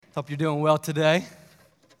Hope you're doing well today.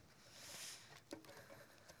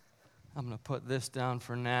 I'm going to put this down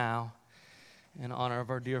for now in honor of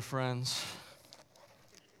our dear friends.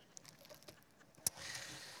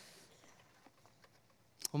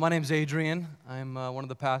 Well, my name's Adrian. I'm one of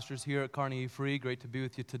the pastors here at Carnegie Free. Great to be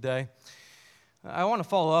with you today. I want to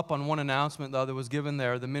follow up on one announcement, though, that was given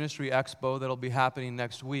there, the Ministry Expo that'll be happening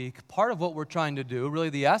next week. Part of what we're trying to do, really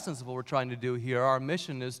the essence of what we're trying to do here, our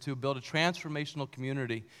mission is to build a transformational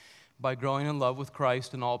community by growing in love with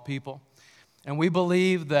Christ and all people. And we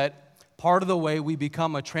believe that part of the way we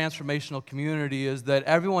become a transformational community is that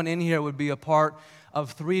everyone in here would be a part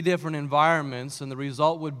of three different environments, and the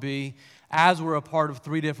result would be, as we're a part of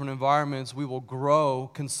three different environments, we will grow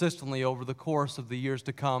consistently over the course of the years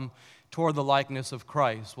to come toward the likeness of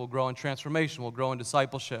Christ. We'll grow in transformation. We'll grow in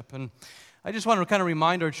discipleship. And I just want to kind of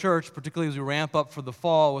remind our church, particularly as we ramp up for the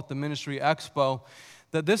fall with the Ministry Expo,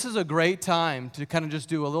 that this is a great time to kind of just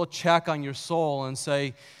do a little check on your soul and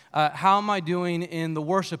say, how am I doing in the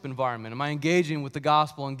worship environment? Am I engaging with the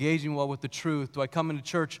gospel, engaging well with the truth? Do I come into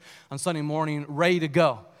church on Sunday morning ready to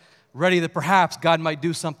go? Ready that perhaps God might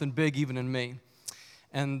do something big even in me?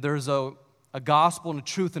 And there's a gospel and a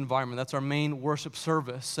truth environment. That's our main worship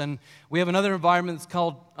service. And we have another environment that's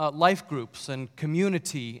called life groups and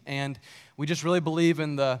community. And we just really believe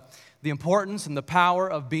in the importance and the power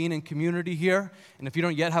of being in community here. And if you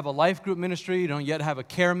don't yet have a life group ministry, you don't yet have a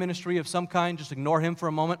care ministry of some kind, just ignore him for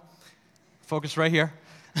a moment. Focus right here.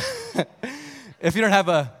 If you don't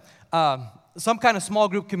have some kind of small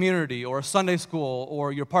group community or a Sunday school,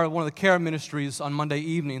 or you're part of one of the care ministries on Monday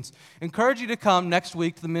evenings, encourage you to come next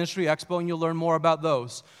week to the Ministry Expo and you'll learn more about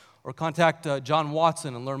those. Or contact John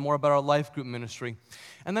Watson and learn more about our life group ministry.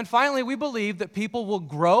 And then finally, we believe that people will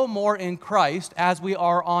grow more in Christ as we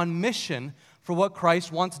are on mission for what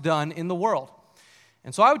Christ wants done in the world.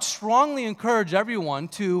 And so I would strongly encourage everyone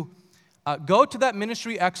to go to that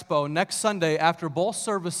Ministry Expo next Sunday after both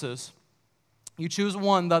services. You choose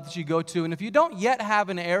one that you go to, and if you don't yet have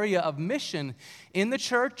an area of mission in the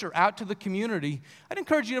church or out to the community, I'd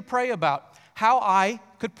encourage you to pray about how I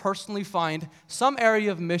could personally find some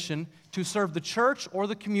area of mission to serve the church or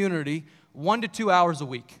the community 1 to 2 hours a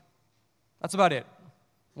week. That's about it.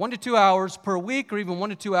 1 to 2 hours per week, or even 1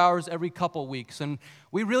 to 2 hours every couple weeks. And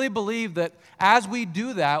we really believe that as we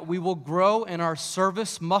do that, we will grow in our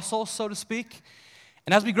service muscle, so to speak.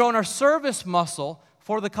 And as we grow in our service muscle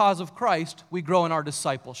for the cause of Christ, we grow in our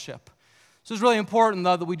discipleship. So it's really important,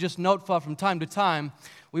 though, that we just note from time to time,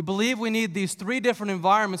 we believe we need these three different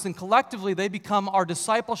environments, and collectively they become our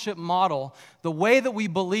discipleship model. The way that we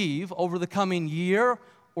believe over the coming year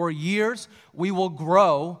or years, we will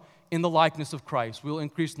grow in the likeness of Christ. We will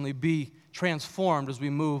increasingly be transformed as we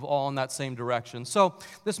move all in that same direction. So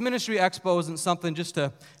this Ministry Expo isn't something just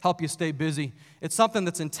to help you stay busy. It's something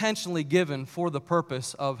that's intentionally given for the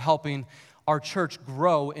purpose of helping our church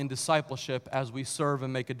grow in discipleship as we serve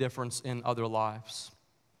and make a difference in other lives.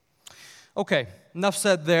 Okay, enough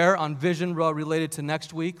said there on vision related to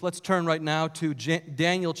next week. Let's turn right now to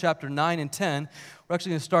Daniel chapter 9 and 10. We're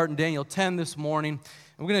actually going to start in Daniel 10 this morning.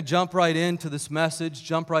 And we're going to jump right into this message,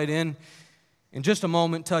 jump right in just a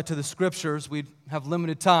moment to the scriptures. We have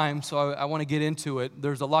limited time, so I want to get into it.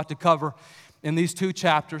 There's a lot to cover in these two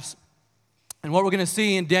chapters. And what we're going to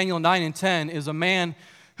see in Daniel 9 and 10 is a man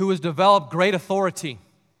who has developed great authority,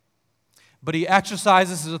 but he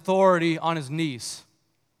exercises his authority on his knees.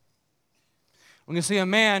 We're going to see a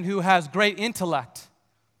man who has great intellect,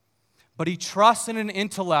 but he trusts in an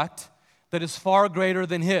intellect that is far greater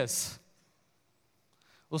than his.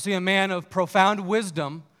 We'll see a man of profound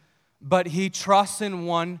wisdom, but he trusts in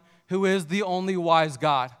one who is the only wise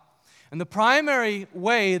God. And the primary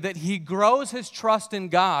way that he grows his trust in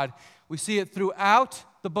God, we see it throughout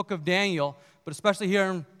the book of Daniel, but especially here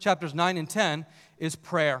in chapters 9 and 10, is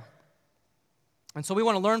prayer. And so we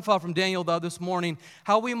want to learn from Daniel, though, this morning,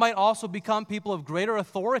 how we might also become people of greater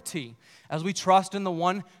authority as we trust in the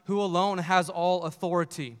one who alone has all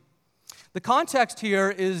authority. The context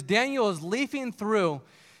here is Daniel is leafing through,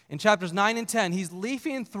 in chapters 9 and 10, he's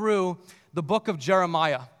leafing through the book of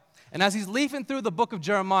Jeremiah. And as he's leafing through the book of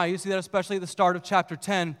Jeremiah, you see that especially at the start of chapter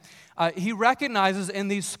 10, he recognizes in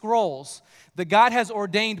these scrolls that God has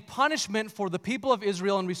ordained punishment for the people of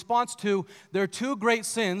Israel in response to their two great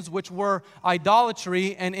sins, which were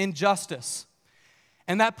idolatry and injustice.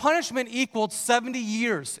 And that punishment equaled 70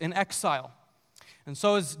 years in exile. And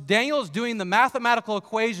so as Daniel is doing the mathematical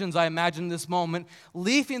equations, I imagine in this moment,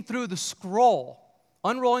 leafing through the scroll,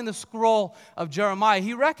 unrolling the scroll of Jeremiah,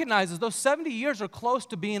 he recognizes those 70 years are close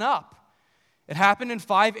to being up. It happened in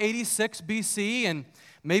 586 BC, and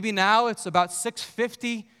maybe now it's about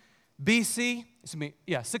 650 BC,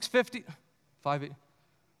 650,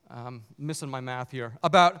 I'm missing my math here,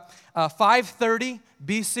 about 530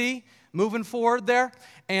 BC, moving forward there.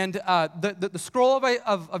 And the scroll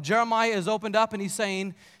of Jeremiah is opened up, and he's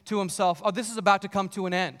saying to himself, oh, this is about to come to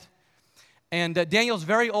an end. And Daniel's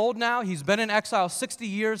very old now. He's been in exile 60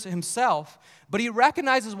 years himself. But he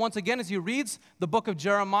recognizes once again as he reads the book of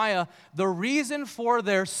Jeremiah, the reason for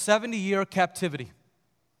their 70-year captivity.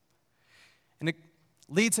 And it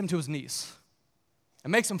leads him to his knees. It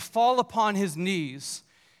makes him fall upon his knees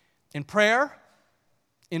in prayer,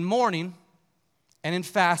 in mourning, and in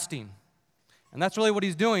fasting. And that's really what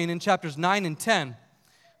he's doing in chapters 9 and 10.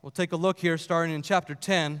 We'll take a look here starting in chapter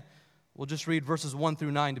 10. We'll just read verses 1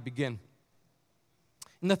 through 9 to begin.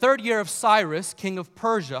 In the 3rd year of Cyrus, king of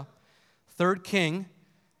Persia, 3rd king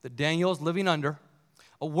that Daniel is living under,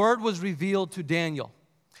 a word was revealed to Daniel,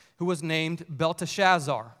 who was named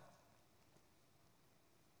Belteshazzar.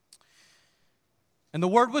 And the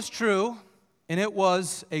word was true, and it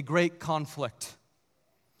was a great conflict.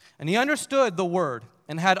 And he understood the word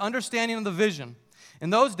and had understanding of the vision.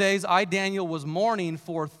 In those days, I, Daniel, was mourning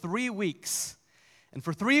for 3 weeks. And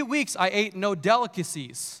for 3 weeks, I ate no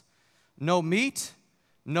delicacies, no meat,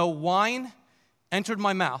 no wine entered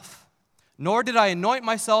my mouth, nor did I anoint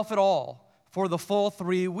myself at all for the full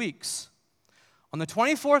 3 weeks. On the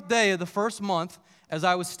 24th day of the 1st month, as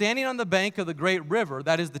I was standing on the bank of the great river,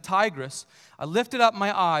 that is the Tigris, I lifted up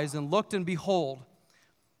my eyes and looked, and behold,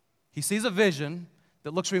 he sees a vision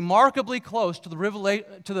that looks remarkably close to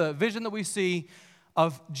the vision that we see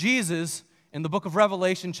of Jesus in the book of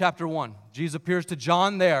Revelation chapter 1. Jesus appears to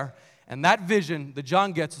John there, and that vision that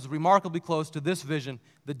John gets is remarkably close to this vision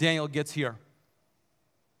that Daniel gets here.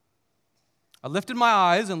 I lifted my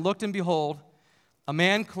eyes and looked, and behold, a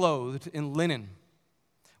man clothed in linen,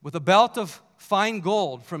 with a belt of fine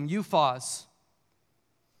gold from Uphaz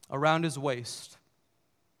around his waist.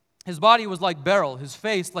 His body was like beryl, his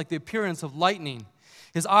face like the appearance of lightning,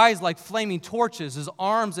 his eyes like flaming torches, his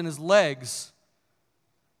arms and his legs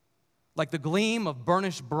like the gleam of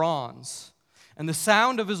burnished bronze, and the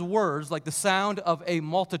sound of his words like the sound of a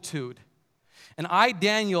multitude. And I,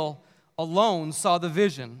 Daniel, alone saw the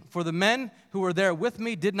vision, for the men who were there with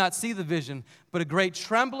me did not see the vision, but a great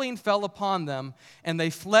trembling fell upon them, and they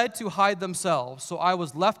fled to hide themselves. So I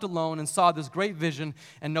was left alone and saw this great vision,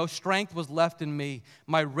 and no strength was left in me.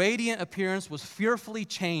 My radiant appearance was fearfully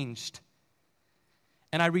changed,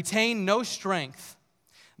 and I retained no strength.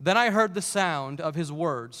 Then I heard the sound of his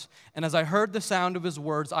words, and as I heard the sound of his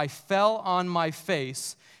words, I fell on my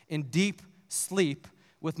face in deep sleep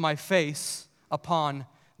with my face upon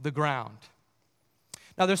the ground.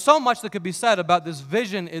 Now, there's so much that could be said about this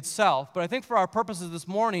vision itself, but I think for our purposes this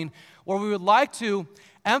morning, where we would like to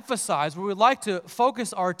emphasize, where we would like to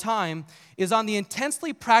focus our time, is on the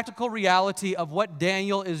intensely practical reality of what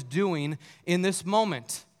Daniel is doing in this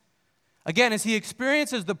moment. Again, as he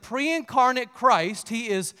experiences the pre-incarnate Christ, he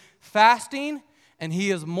is fasting, and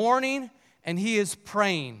he is mourning, and he is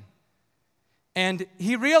praying. And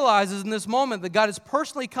he realizes in this moment that God is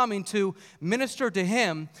personally coming to minister to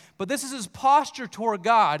him, but this is his posture toward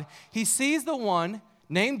God. He sees the one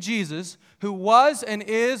named Jesus who was and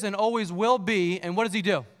is and always will be, and what does he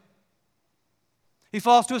do? He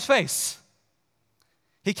falls to his face.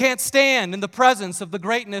 He can't stand in the presence of the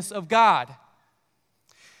greatness of God.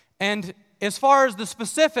 And as far as the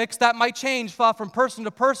specifics, that might change from person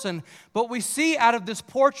to person, but what we see out of this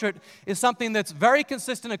portrait is something that's very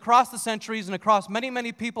consistent across the centuries and across many,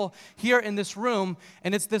 many people here in this room,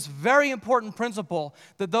 and it's this very important principle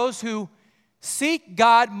that those who seek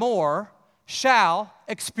God more shall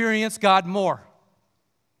experience God more.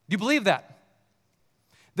 Do you believe that?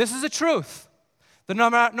 This is a truth, that no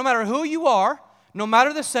matter who you are, no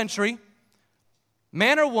matter the century,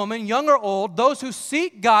 man or woman, young or old, those who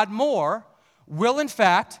seek God more will in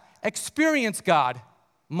fact experience God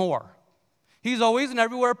more. He's always and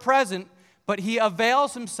everywhere present, but he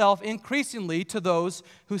avails himself increasingly to those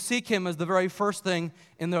who seek him as the very first thing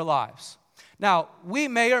in their lives. Now, we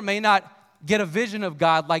may or may not get a vision of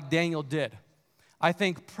God like Daniel did. I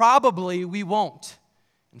think probably we won't.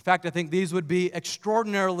 In fact, I think these would be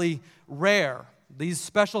extraordinarily rare. These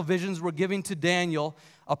special visions were given to Daniel,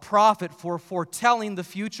 a prophet, for foretelling the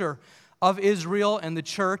future of Israel and the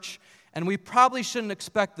church, and we probably shouldn't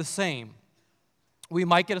expect the same. We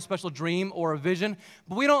might get a special dream or a vision,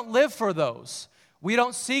 but we don't live for those. We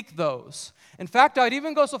don't seek those. In fact, I'd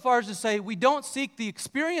even go so far as to say we don't seek the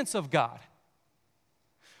experience of God.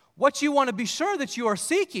 What you want to be sure that you are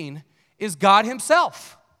seeking is God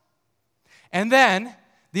himself. And then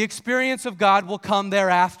the experience of God will come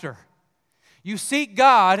thereafter. You seek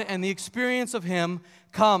God, and the experience of him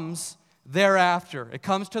comes thereafter. It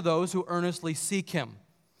comes to those who earnestly seek him.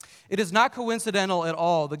 It is not coincidental at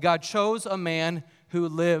all that God chose a man who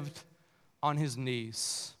lived on his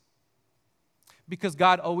knees. Because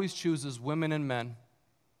God always chooses women and men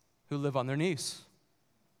who live on their knees.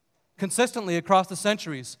 Consistently across the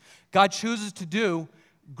centuries, God chooses to do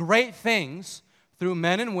great things through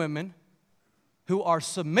men and women who are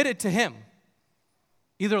submitted to him.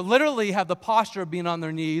 Either literally have the posture of being on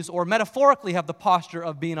their knees or metaphorically have the posture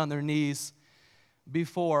of being on their knees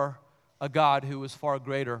before a God who is far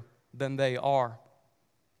greater than they are.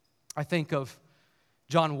 I think of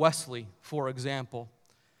John Wesley, for example,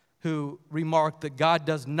 who remarked that God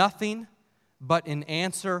does nothing but in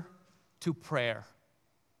answer to prayer.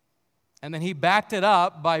 And then he backed it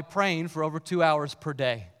up by praying for over 2 hours per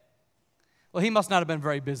day. Well, he must not have been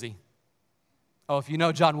very busy. Oh, if you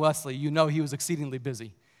know John Wesley, you know he was exceedingly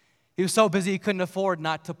busy. He was so busy he couldn't afford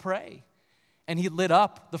not to pray. And he lit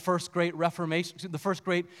up the first great Reformation, the first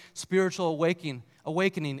great spiritual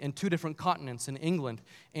awakening in 2 different continents, in England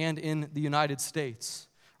and in the United States.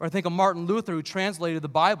 Or I think of Martin Luther, who translated the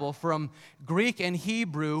Bible from Greek and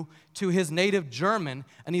Hebrew to his native German,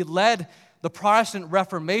 and he led the Protestant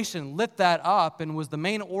Reformation, lit that up, and was the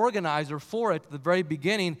main organizer for it at the very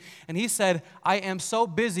beginning. And he said, I am so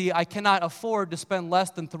busy, I cannot afford to spend less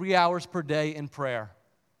than 3 hours per day in prayer.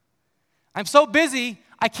 I'm so busy,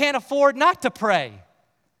 I can't afford not to pray.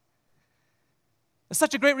 It's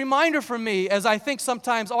such a great reminder for me as I think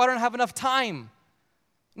sometimes, I don't have enough time.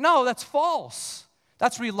 No, that's false.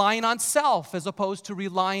 That's relying on self as opposed to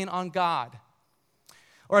relying on God.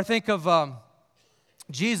 Or I think of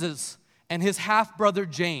Jesus and his half-brother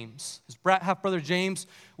James. His half-brother James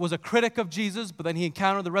was a critic of Jesus, but then he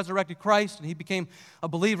encountered the resurrected Christ, and he became a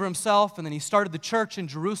believer himself, and then he started the church in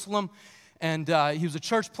Jerusalem, and he was a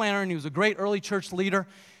church planner, and he was a great early church leader.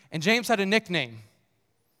 And James had a nickname,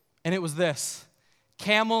 and it was this: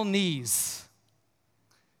 Camel Knees.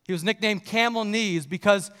 He was nicknamed Camel Knees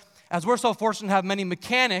because, as we're so fortunate to have many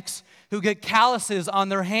mechanics who get calluses on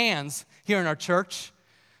their hands here in our church,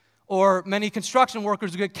 or many construction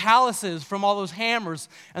workers who get calluses from all those hammers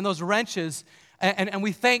and those wrenches, and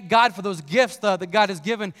we thank God for those gifts that God has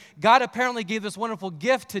given. God apparently gave this wonderful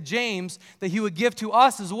gift to James that he would give to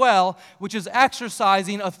us as well, which is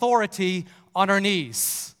exercising authority on our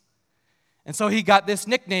knees. And so he got this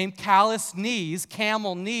nickname, Callous Knees,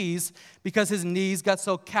 Camel Knees, because his knees got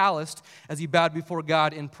so calloused as he bowed before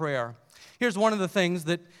God in prayer. Here's one of the things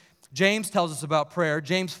that James tells us about prayer.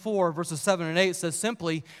 James 4, verses 7 and 8 says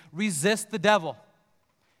simply, resist the devil,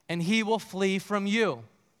 and he will flee from you.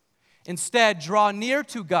 Instead, draw near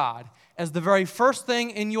to God as the very first thing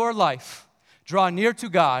in your life. Draw near to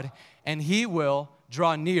God, and he will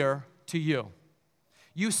draw near to you.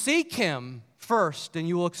 You seek him first, and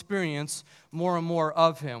you will experience more and more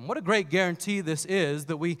of him. What a great guarantee this is,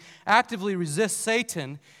 that we actively resist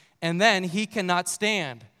Satan, and then he cannot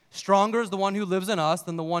stand. Stronger is the one who lives in us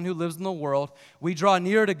than the one who lives in the world. We draw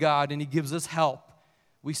near to God, and he gives us help.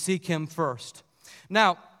 We seek him first.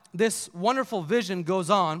 Now, this wonderful vision goes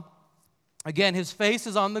on. Again, his face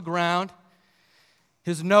is on the ground.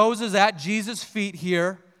 His nose is at Jesus' feet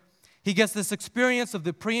here. He gets this experience of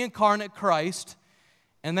the pre-incarnate Christ.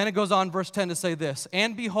 And then it goes on, verse 10, to say this: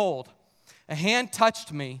 and behold, a hand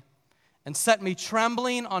touched me and set me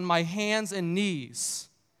trembling on my hands and knees.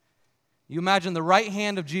 You imagine the right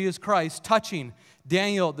hand of Jesus Christ touching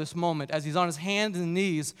Daniel at this moment as he's on his hands and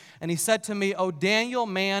knees. And he said to me, O Daniel,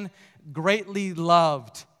 man greatly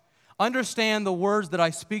loved, understand the words that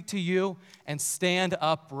I speak to you and stand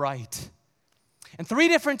upright. And 3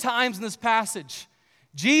 different times in this passage,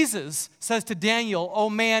 Jesus says to Daniel, O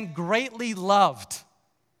man greatly loved,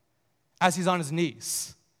 as he's on his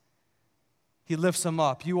knees. He lifts him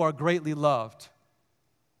up. You are greatly loved.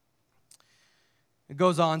 It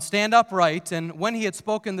goes on, stand upright, and when he had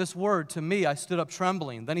spoken this word to me, I stood up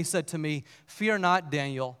trembling. Then he said to me, fear not,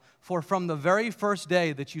 Daniel, for from the very first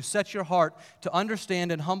day that you set your heart to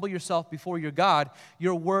understand and humble yourself before your God,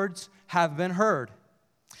 your words have been heard.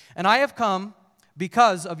 And I have come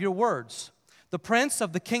because of your words. The prince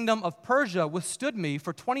of the kingdom of Persia withstood me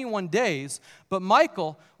for 21 days, but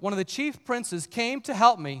Michael, one of the chief princes, came to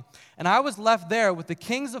help me, and I was left there with the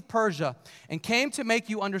kings of Persia, and came to make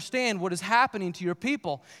you understand what is happening to your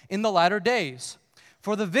people in the latter days.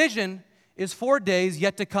 For the vision is 4 days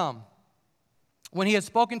yet to come. When he had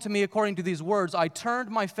spoken to me according to these words, I turned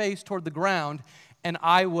my face toward the ground, and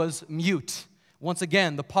I was mute. Once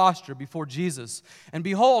again, the posture before Jesus. And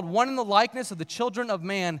behold, one in the likeness of the children of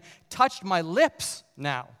man touched my lips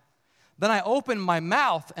now. Then I opened my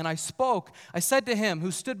mouth and I spoke. I said to him who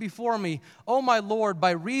stood before me, O my Lord, by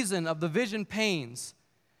reason of the vision pains,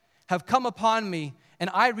 have come upon me, and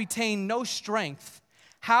I retain no strength.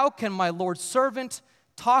 How can my Lord's servant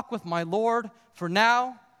talk with my Lord? For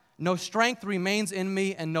now, no strength remains in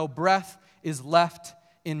me, and no breath is left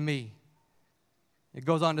in me. It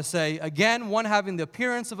goes on to say, again, one having the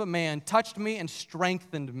appearance of a man touched me and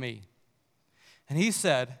strengthened me. And he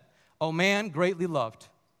said, O man greatly loved,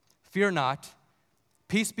 fear not,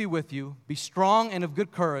 peace be with you, be strong and of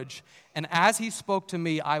good courage. And as he spoke to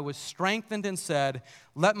me, I was strengthened and said,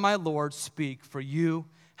 let my Lord speak, for you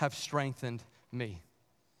have strengthened me.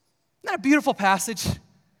 Isn't that a beautiful passage?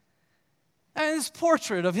 And this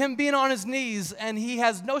portrait of him being on his knees, and he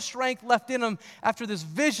has no strength left in him after this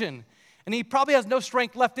vision. And he probably has no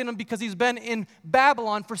strength left in him because he's been in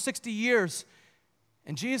Babylon for 60 years.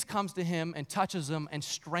 And Jesus comes to him and touches him and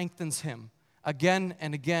strengthens him again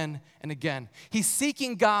and again and again. He's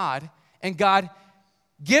seeking God, and God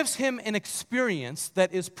gives him an experience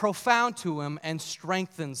that is profound to him and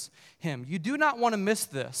strengthens him. You do not want to miss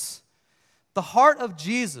this. The heart of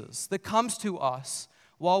Jesus that comes to us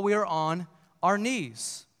while we are on our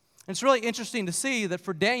knees. And it's really interesting to see that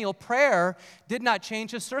for Daniel, prayer did not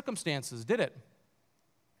change his circumstances, did it?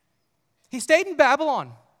 He stayed in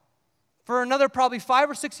Babylon for another probably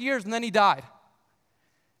 5 or 6 years, and then he died.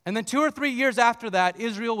 And then 2 or 3 years after that,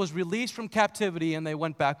 Israel was released from captivity, and they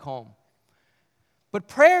went back home. But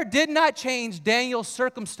prayer did not change Daniel's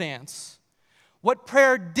circumstance. What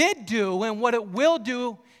prayer did do, and what it will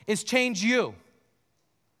do, is change you.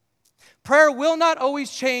 Prayer will not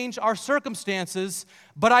always change our circumstances,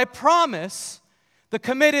 but I promise the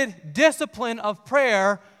committed discipline of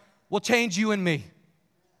prayer will change you and me.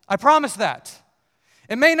 I promise that.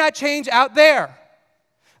 It may not change out there,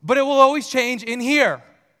 but it will always change in here.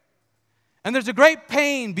 And there's a great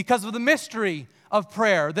pain because of the mystery of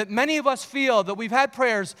prayer that many of us feel, that we've had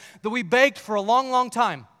prayers that we begged for a long, long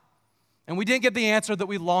time, and we didn't get the answer that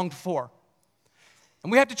we longed for.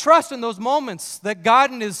 And we have to trust in those moments that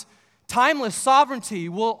God in His timeless sovereignty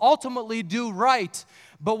will ultimately do right.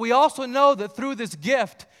 But we also know that through this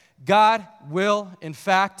gift, God will, in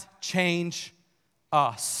fact, change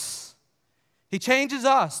us. He changes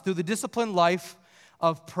us through the disciplined life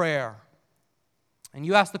of prayer. And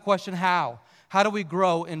you ask the question, how? How do we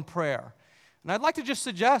grow in prayer? And I'd like to just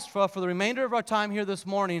suggest for the remainder of our time here this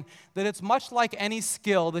morning that it's much like any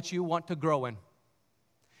skill that you want to grow in.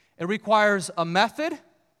 It requires a method,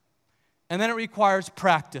 and then it requires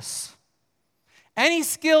practice. Any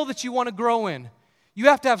skill that you want to grow in, you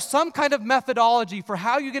have to have some kind of methodology for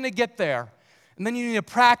how you're going to get there. And then you need to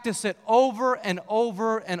practice it over and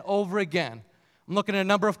over and over again. I'm looking at a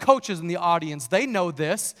number of coaches in the audience. They know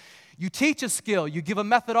this. You teach a skill, you give a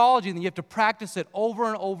methodology, and then you have to practice it over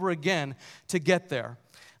and over again to get there.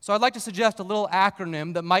 So I'd like to suggest a little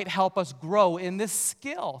acronym that might help us grow in this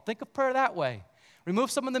skill. Think of prayer that way.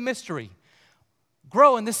 Remove some of the mystery.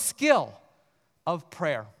 Grow in this skill of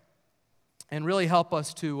prayer. And really help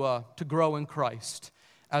us to grow in Christ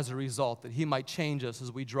as a result, that He might change us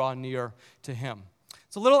as we draw near to Him.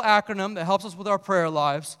 It's a little acronym that helps us with our prayer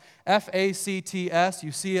lives, FACTS.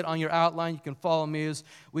 You see it on your outline. You can follow me as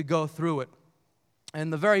we go through it.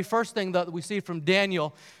 And the very first thing that we see from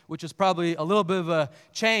Daniel, which is probably a little bit of a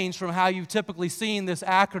change from how you've typically seen this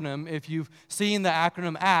acronym, if you've seen the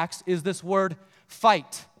acronym ACTS, is this word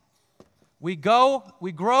fight. We grow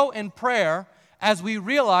in prayer as we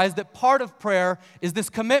realize that part of prayer is this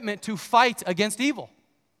commitment to fight against evil.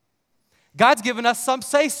 God's given us some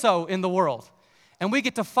say-so in the world, and we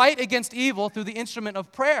get to fight against evil through the instrument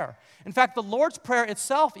of prayer. In fact, the Lord's Prayer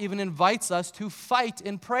itself even invites us to fight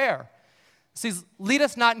in prayer. It says, lead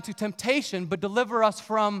us not into temptation, but deliver us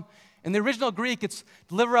from, in the original Greek, it's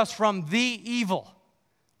deliver us from the evil.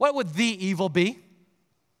 What would the evil be?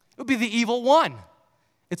 It would be the evil one.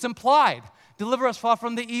 It's implied. Deliver us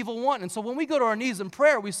from the evil one. And so when we go to our knees in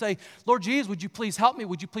prayer, we say, Lord Jesus, would you please help me?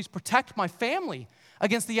 Would you please protect my family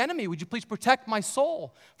against the enemy? Would you please protect my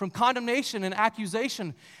soul from condemnation and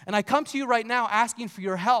accusation? And I come to you right now asking for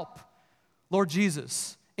your help, Lord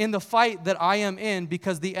Jesus, in the fight that I am in,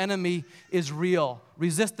 because the enemy is real.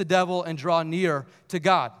 Resist the devil and draw near to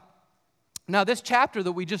God. Now, this chapter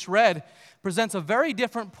that we just read presents a very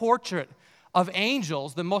different portrait of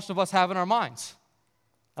angels than most of us have in our minds.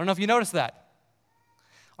 I don't know if you noticed that.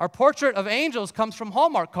 Our portrait of angels comes from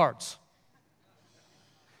Hallmark cards.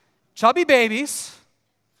 Chubby babies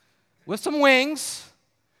with some wings,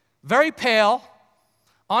 very pale,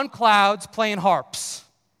 on clouds, playing harps.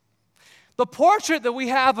 The portrait that we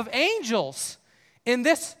have of angels in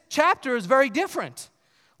this chapter is very different.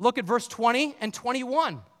 Look at verse 20 and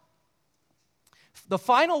 21. The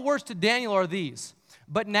final words to Daniel are these: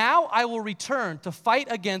 but now I will return to fight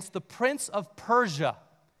against the prince of Persia,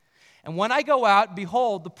 And when I go out,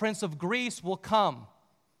 behold, the prince of Greece will come,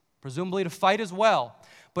 presumably to fight as well.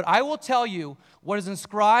 But I will tell you what is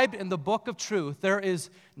inscribed in the book of truth. There is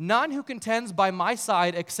none who contends by my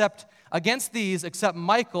side except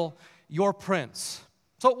Michael, your prince.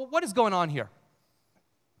 So what is going on here?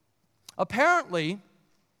 Apparently,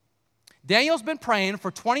 Daniel's been praying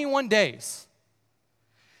for 21 days.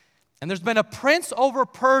 And there's been a prince over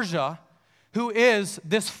Persia who is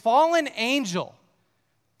this fallen angel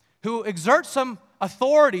who exerts some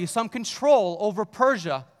authority, some control over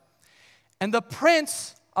Persia. And the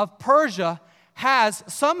prince of Persia has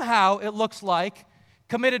somehow, it looks like,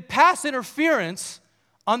 committed past interference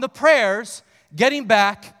on the prayers getting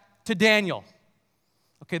back to Daniel.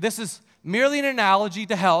 Okay, this is merely an analogy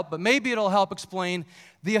to help, but maybe it'll help explain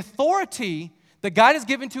the authority that God has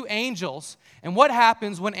given to angels and what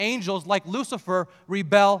happens when angels like Lucifer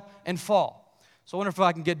rebel and fall. So I wonder if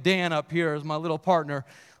I can get Dan up here as my little partner,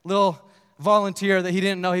 little volunteer that he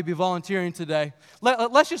didn't know he'd be volunteering today.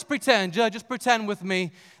 Let's just pretend with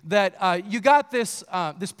me that you got this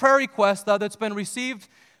prayer request that's been received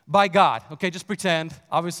by God. Okay, just pretend.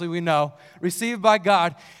 Obviously, we know. Received by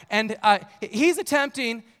God. And he's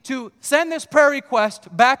attempting to send this prayer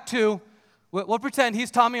request back to, we'll pretend he's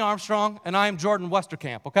Tommy Armstrong and I am Jordan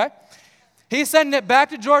Westerkamp, okay? He's sending it back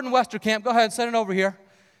to Jordan Westerkamp. Go ahead, send it over here.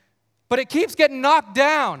 But it keeps getting knocked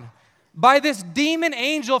down by this demon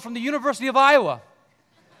angel from the University of Iowa.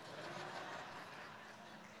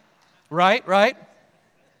 Right?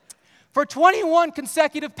 For 21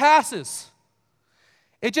 consecutive passes.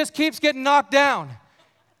 It just keeps getting knocked down.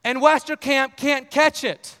 And Westerkamp can't catch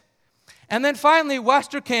it. And then finally,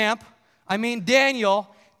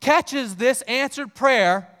 Daniel, catches this answered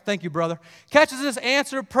prayer. Thank you, brother. Catches this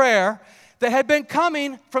answered prayer that had been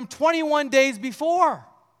coming from 21 days before.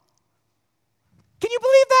 Can you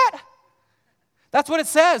believe that? That's what it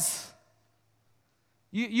says.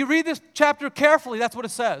 You read this chapter carefully, that's what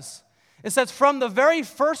it says. It says, from the very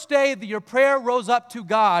first day that your prayer rose up to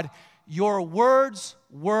God, your words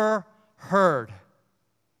were heard.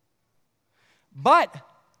 But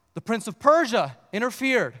the prince of Persia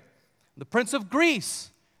interfered, the prince of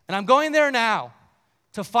Greece, and I'm going there now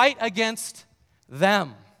to fight against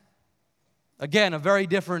them. Again, a very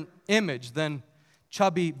different image than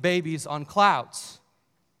chubby babies on clouds.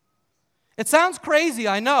 It sounds crazy,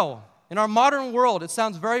 I know. In our modern world, it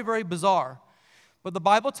sounds very, very bizarre. But the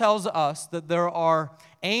Bible tells us that there are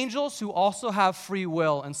angels who also have free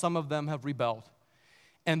will, and some of them have rebelled.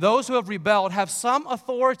 And those who have rebelled have some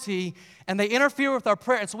authority, and they interfere with our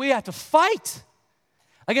prayer. And so we have to fight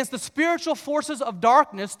against the spiritual forces of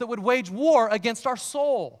darkness that would wage war against our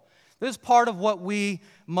soul. This is part of what we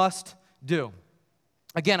must do.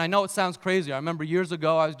 Again, I know it sounds crazy. I remember years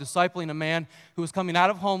ago I was discipling a man who was coming out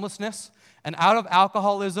of homelessness and out of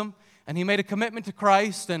alcoholism, and he made a commitment to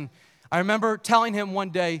Christ. And I remember telling him one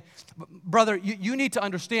day, brother, you need to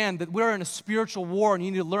understand that we're in a spiritual war, and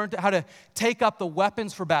you need to learn how to take up the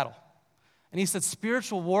weapons for battle. And he said,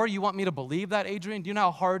 spiritual war? You want me to believe that, Adrian? Do you know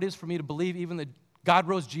how hard it is for me to believe even that God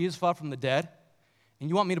rose Jesus from the dead? And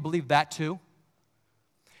you want me to believe that too?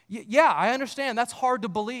 Yeah, I understand. That's hard to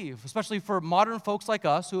believe, especially for modern folks like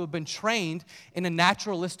us who have been trained in a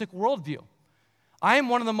naturalistic worldview. I am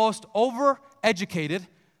one of the most overeducated,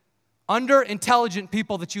 under-intelligent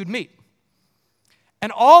people that you'd meet.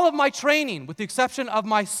 And all of my training, with the exception of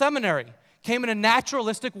my seminary, came in a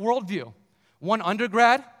naturalistic worldview. One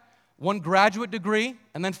undergrad, one graduate degree,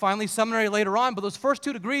 and then finally seminary later on. But those first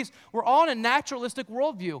two degrees were all in a naturalistic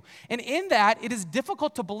worldview. And in that, it is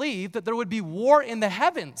difficult to believe that there would be war in the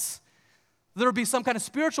heavens. There would be some kind of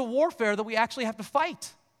spiritual warfare that we actually have to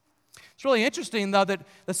fight. It's really interesting, though, that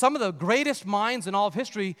some of the greatest minds in all of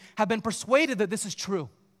history have been persuaded that this is true.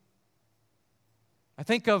 I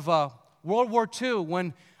think of World War II,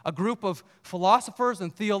 when a group of philosophers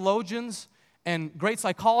and theologians and great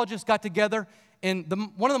psychologists got together in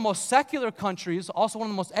one of the most secular countries, also one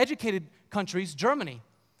of the most educated countries, Germany.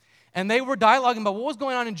 And they were dialoguing about what was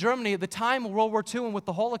going on in Germany at the time of World War II and with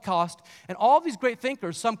the Holocaust. And all these great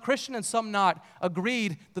thinkers, some Christian and some not,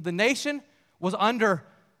 agreed that the nation was under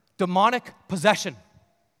demonic possession.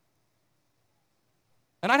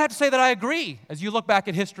 And I'd have to say that I agree as you look back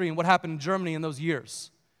at history and what happened in Germany in those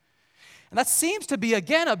years. And that seems to be,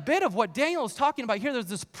 again, a bit of what Daniel is talking about here. There's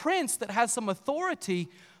this prince that has some authority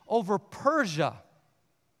over Persia.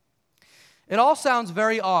 It all sounds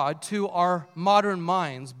very odd to our modern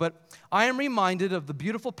minds, but I am reminded of the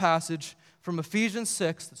beautiful passage from Ephesians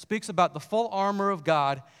 6 that speaks about the full armor of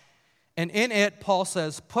God. And in it, Paul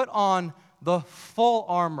says, put on the full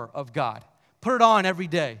armor of God. Put it on every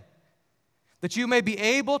day. that you may be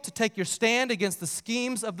able to take your stand against the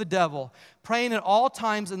schemes of the devil, praying at all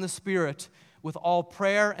times in the Spirit with all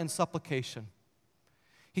prayer and supplication.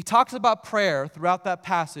 He talks about prayer throughout that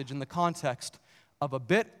passage in the context of a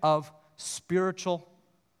bit of spiritual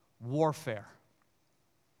warfare.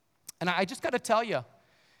 And I just got to tell you,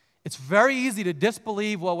 it's very easy to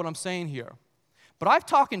disbelieve what I'm saying here. But I've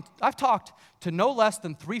talked to no less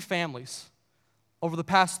than 3 families over the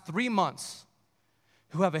past 3 months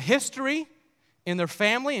who have a history in their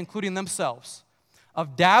family, including themselves,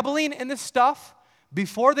 of dabbling in this stuff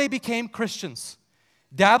before they became Christians.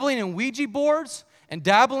 Dabbling in Ouija boards and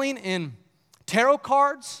dabbling in tarot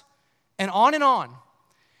cards and on and on.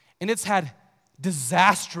 And it's had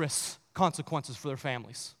disastrous consequences for their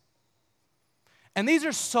families. And these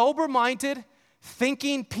are sober-minded,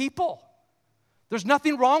 thinking people. There's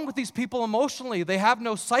nothing wrong with these people emotionally. They have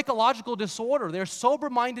no psychological disorder. They're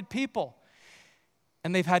sober-minded people.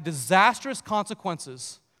 And they've had disastrous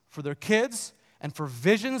consequences for their kids and for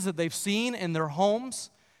visions that they've seen in their homes.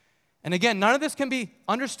 And again, none of this can be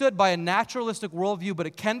understood by a naturalistic worldview, but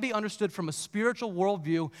it can be understood from a spiritual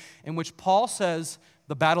worldview in which Paul says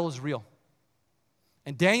the battle is real.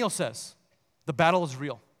 And Daniel says the battle is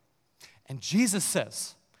real. And Jesus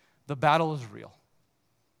says the battle is real.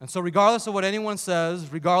 And so regardless of what anyone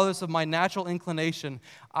says, regardless of my natural inclination,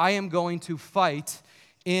 I am going to fight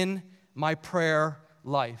in my prayer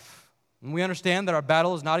life. And we understand that our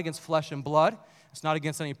battle is not against flesh and blood. It's not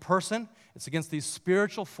against any person. It's against these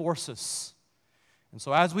spiritual forces. And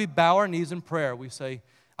so as we bow our knees in prayer, we say,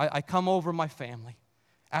 I come over my family,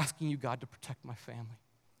 asking you, God, to protect my family.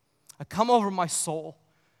 I come over my soul,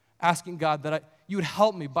 asking God that you would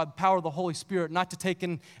help me by the power of the Holy Spirit not to take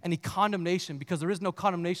in any condemnation, because there is no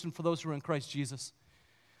condemnation for those who are in Christ Jesus.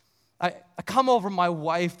 I come over my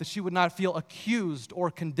wife that she would not feel accused or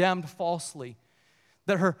condemned falsely,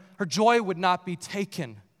 that her joy would not be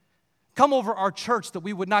taken. Come over our church that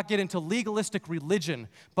we would not get into legalistic religion,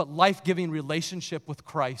 but life-giving relationship with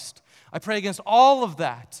Christ. I pray against all of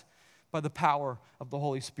that by the power of the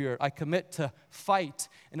Holy Spirit. I commit to fight.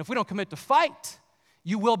 And if we don't commit to fight,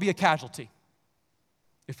 you will be a casualty.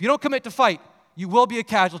 If you don't commit to fight, you will be a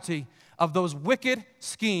casualty of those wicked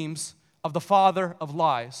schemes of the father of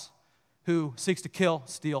lies who seeks to kill,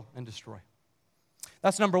 steal, and destroy.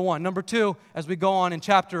 That's number 1. Number 2, as we go on in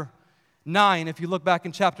chapter 9, if you look back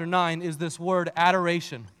in chapter 9, is this word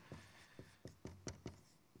adoration.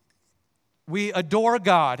 We adore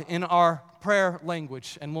God in our prayer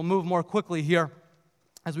language, and we'll move more quickly here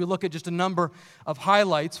as we look at just a number of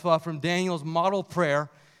highlights from Daniel's model prayer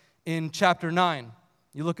in chapter 9.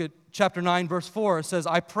 You look at chapter 9, verse 4, it says,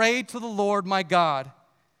 I prayed to the Lord my God,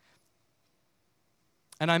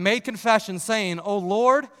 and I made confession, saying, O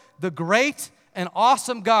Lord, the great and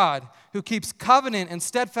awesome God, who keeps covenant and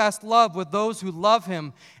steadfast love with those who love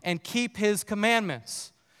him and keep his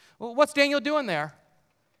commandments. Well, what's Daniel doing there?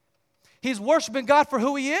 He's worshiping God for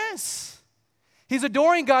who he is. He's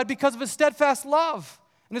adoring God because of his steadfast love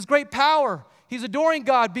and his great power. He's adoring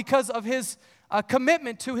God because of his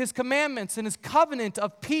commitment to his commandments and his covenant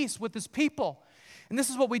of peace with his people. And this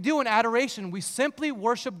is what we do in adoration. We simply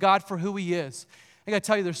worship God for who he is. I got to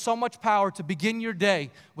tell you, there's so much power to begin your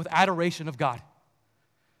day with adoration of God.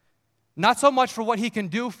 Not so much for what he can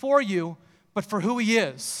do for you, but for who he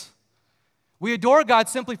is. We adore God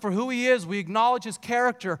simply for who he is. We acknowledge his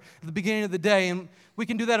character at the beginning of the day. And we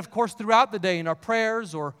can do that, of course, throughout the day in our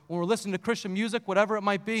prayers or when we're listening to Christian music, whatever it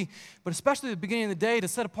might be. But especially at the beginning of the day, to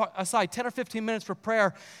set aside 10 or 15 minutes for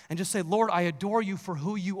prayer and just say, Lord, I adore you for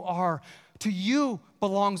who you are. To you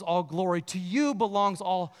belongs all glory. To you belongs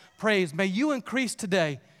all praise. May you increase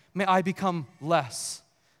today. May I become less.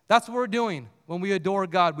 That's what we're doing when we adore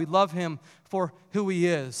God. We love him for who he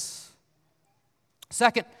is.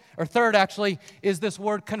 Third, actually, is this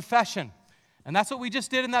word confession. And that's what we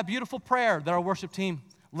just did in that beautiful prayer that our worship team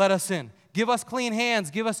led us in. Give us clean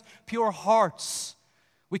hands. Give us pure hearts.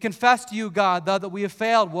 We confess to you, God, that we have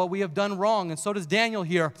failed, what we have done wrong. And so does Daniel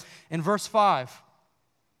here in verse 5.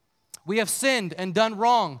 We have sinned and done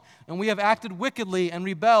wrong, and we have acted wickedly and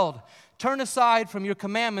rebelled. Turn aside from your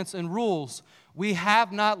commandments and rules. We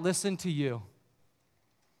have not listened to you.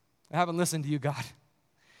 I haven't listened to you, God.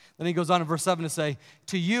 Then he goes on in verse 7 to say,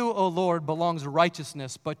 to you, O Lord, belongs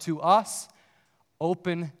righteousness, but to us,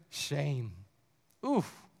 open shame.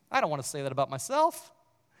 Oof, I don't want to say that about myself.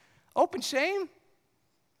 Open shame?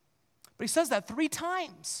 But he says that 3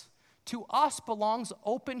 times. To us belongs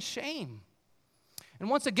open shame. And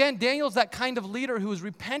once again, Daniel's that kind of leader who is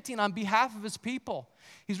repenting on behalf of his people.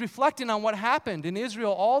 He's reflecting on what happened in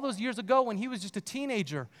Israel all those years ago when he was just a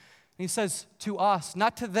teenager. And he says, to us,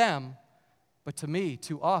 not to them, But to me,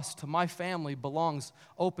 to us, to my family belongs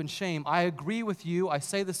open shame. I agree with you. I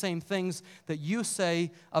say the same things that you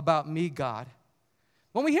say about me, God.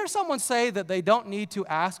 When we hear someone say that they don't need to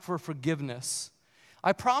ask for forgiveness,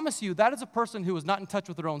 I promise you that is a person who is not in touch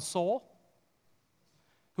with their own soul,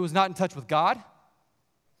 who is not in touch with God,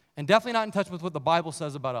 and definitely not in touch with what the Bible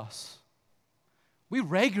says about us. We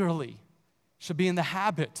regularly should be in the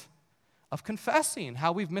habit of confessing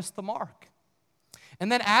how we've missed the mark.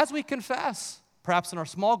 And then as we confess, perhaps in our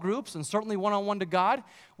small groups and certainly one-on-one to God,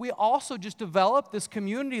 we also just develop this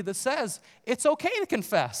community that says it's okay to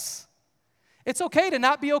confess. It's okay to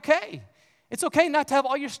not be okay. It's okay not to have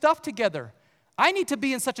all your stuff together. I need to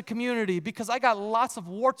be in such a community because I got lots of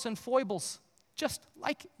warts and foibles, just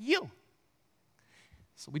like you.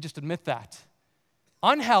 So we just admit that.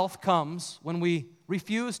 Unhealth comes when we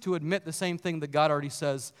refuse to admit the same thing that God already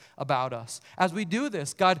says about us. As we do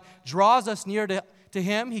this, God draws us near to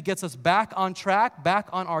Him. He gets us back on track, back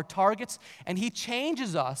on our targets, and He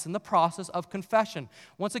changes us in the process of confession.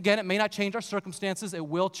 Once again, it may not change our circumstances, it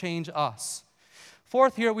will change us.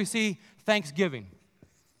 Fourth, here we see thanksgiving.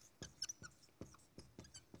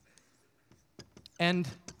 And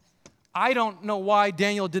I don't know why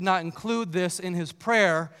Daniel did not include this in his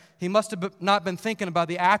prayer. He must have not been thinking about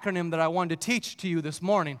the acronym that I wanted to teach to you this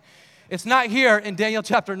morning. It's not here in Daniel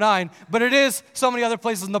chapter 9, but it is so many other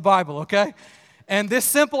places in the Bible, okay? And this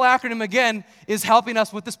simple acronym, again, is helping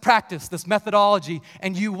us with this practice, this methodology.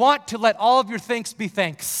 And you want to let all of your thanks be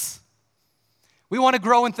thanks. We want to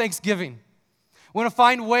grow in thanksgiving. We want to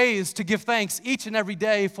find ways to give thanks each and every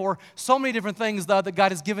day for so many different things that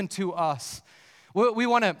God has given to us. We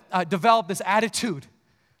want to develop this attitude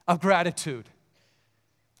of gratitude.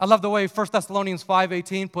 I love the way 1 Thessalonians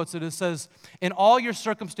 5:18 puts it. It says, in all your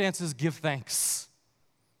circumstances, give thanks.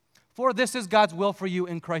 For this is God's will for you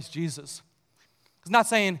in Christ Jesus. He's not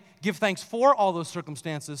saying give thanks for all those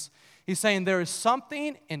circumstances. He's saying there is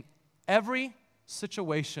something in every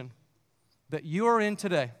situation that you are in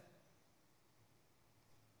today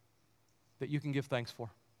that you can give thanks for.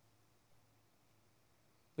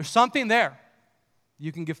 There's something there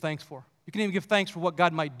you can give thanks for. You can even give thanks for what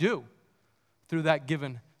God might do through that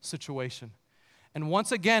given situation. And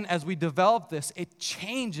once again, as we develop this, it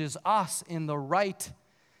changes us in the right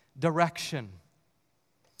direction.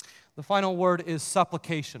 The final word is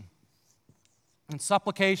supplication. And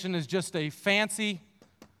supplication is just a fancy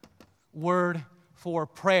word for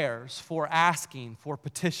prayers, for asking, for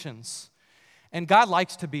petitions. And God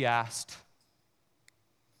likes to be asked.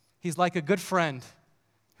 He's like a good friend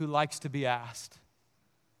who likes to be asked.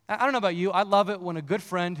 I don't know about you, I love it when a good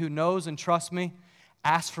friend who knows and trusts me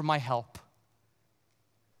asks for my help.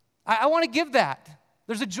 I want to give that.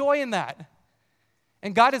 There's a joy in that.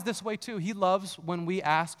 And God is this way too. He loves when we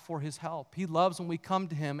ask for His help. He loves when we come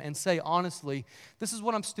to Him and say, honestly, this is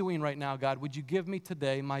what I'm stewing right now, God. Would you give me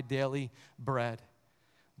today my daily bread?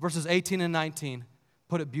 Verses 18 and 19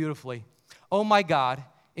 put it beautifully. Oh my God,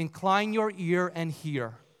 incline your ear and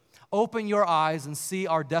hear. Open your eyes and see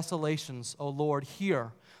our desolations, O Lord.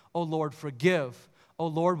 Hear, O Lord, forgive. O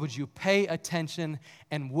Lord, would you pay attention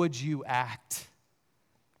and would you act?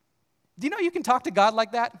 Do you know you can talk to God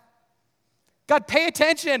like that? God, pay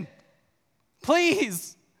attention.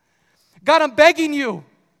 Please. God, I'm begging you.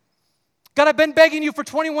 God, I've been begging you for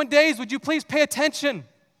 21 days. Would you please pay attention?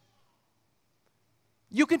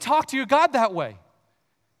 You can talk to your God that way.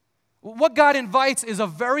 What God invites is a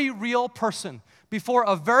very real person before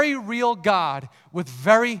a very real God with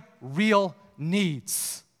very real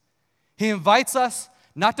needs. He invites us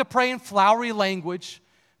not to pray in flowery language,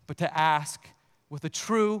 but to ask with a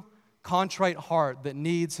true, contrite heart that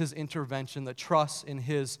needs His intervention, that trusts in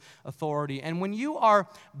His authority. And when you are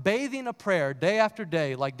bathing a prayer day after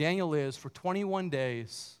day, like Daniel is for 21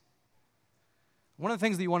 days, one of the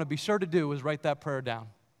things that you want to be sure to do is write that prayer down.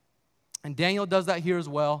 And Daniel does that here as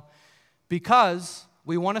well, because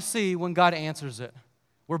we want to see when God answers it.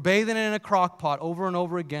 We're bathing it in a crock pot over and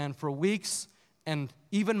over again for weeks and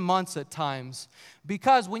even months at times.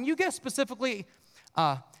 Because when you get specific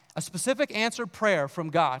answered prayer from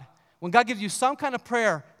God, when God gives you some kind of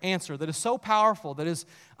prayer answer that is so powerful, that is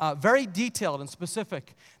very detailed and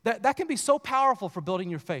specific, that can be so powerful for building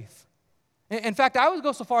your faith. In fact, I would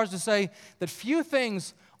go so far as to say that few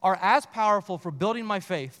things are as powerful for building my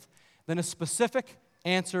faith than a specific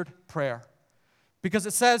answered prayer. Because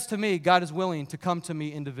it says to me, God is willing to come to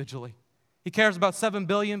me individually. He cares about 7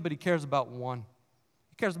 billion, but He cares about one.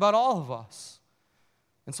 He cares about all of us.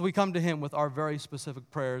 And so we come to Him with our very specific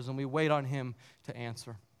prayers, and we wait on Him to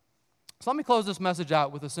answer. So let me close this message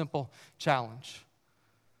out with a simple challenge.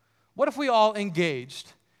 What if we all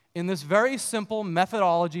engaged in this very simple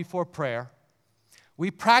methodology for prayer we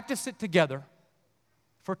practice it together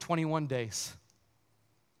for 21 days,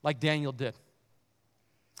 like Daniel did.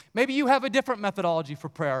 Maybe you have a different methodology for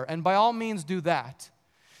prayer, and by all means do that.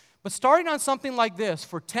 But starting on something like this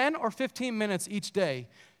for 10 or 15 minutes each day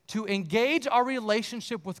to engage our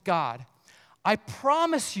relationship with God, I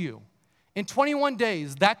promise you, in 21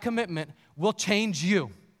 days, that commitment will change you.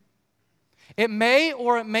 It may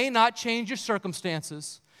or it may not change your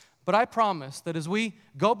circumstances, but I promise that as we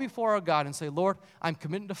go before our God and say, Lord, I'm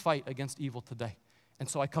committed to fight against evil today, and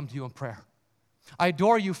so I come to you in prayer. I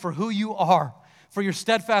adore you for who you are, for your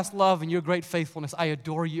steadfast love and your great faithfulness. I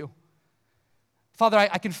adore you. Father,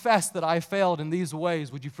 I confess that I failed in these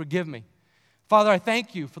ways. Would you forgive me? Father, I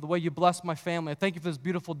thank you for the way you blessed my family. I thank you for this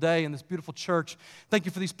beautiful day and this beautiful church. Thank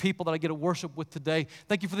you for these people that I get to worship with today.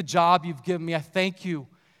 Thank you for the job you've given me. I thank you.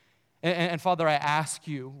 And Father, I ask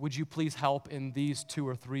you, would you please help in these 2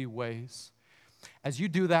 or 3 ways? As you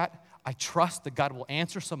do that, I trust that God will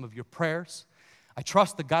answer some of your prayers. I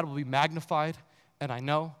trust that God will be magnified. And I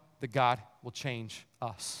know that God will change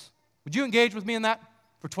us. Would you engage with me in that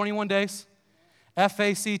for 21 days?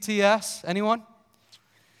 FACTS, anyone?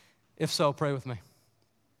 If so, pray with me.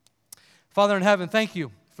 Father in heaven, thank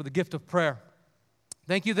you for the gift of prayer.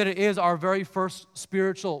 Thank you that it is our very first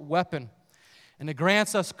spiritual weapon, and it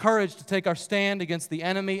grants us courage to take our stand against the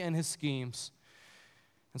enemy and his schemes.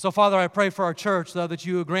 And so, Father, I pray for our church, though, that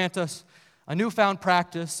you would grant us a newfound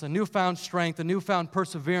practice, a newfound strength, a newfound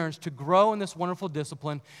perseverance to grow in this wonderful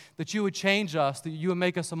discipline, that you would change us, that you would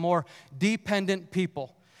make us a more dependent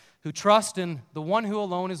people who trust in the one who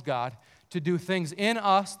alone is God to do things in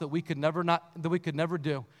us that we could never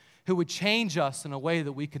do, who would change us in a way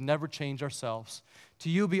that we could never change ourselves. To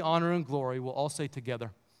you be honor and glory. We'll all say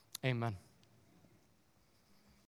together, amen.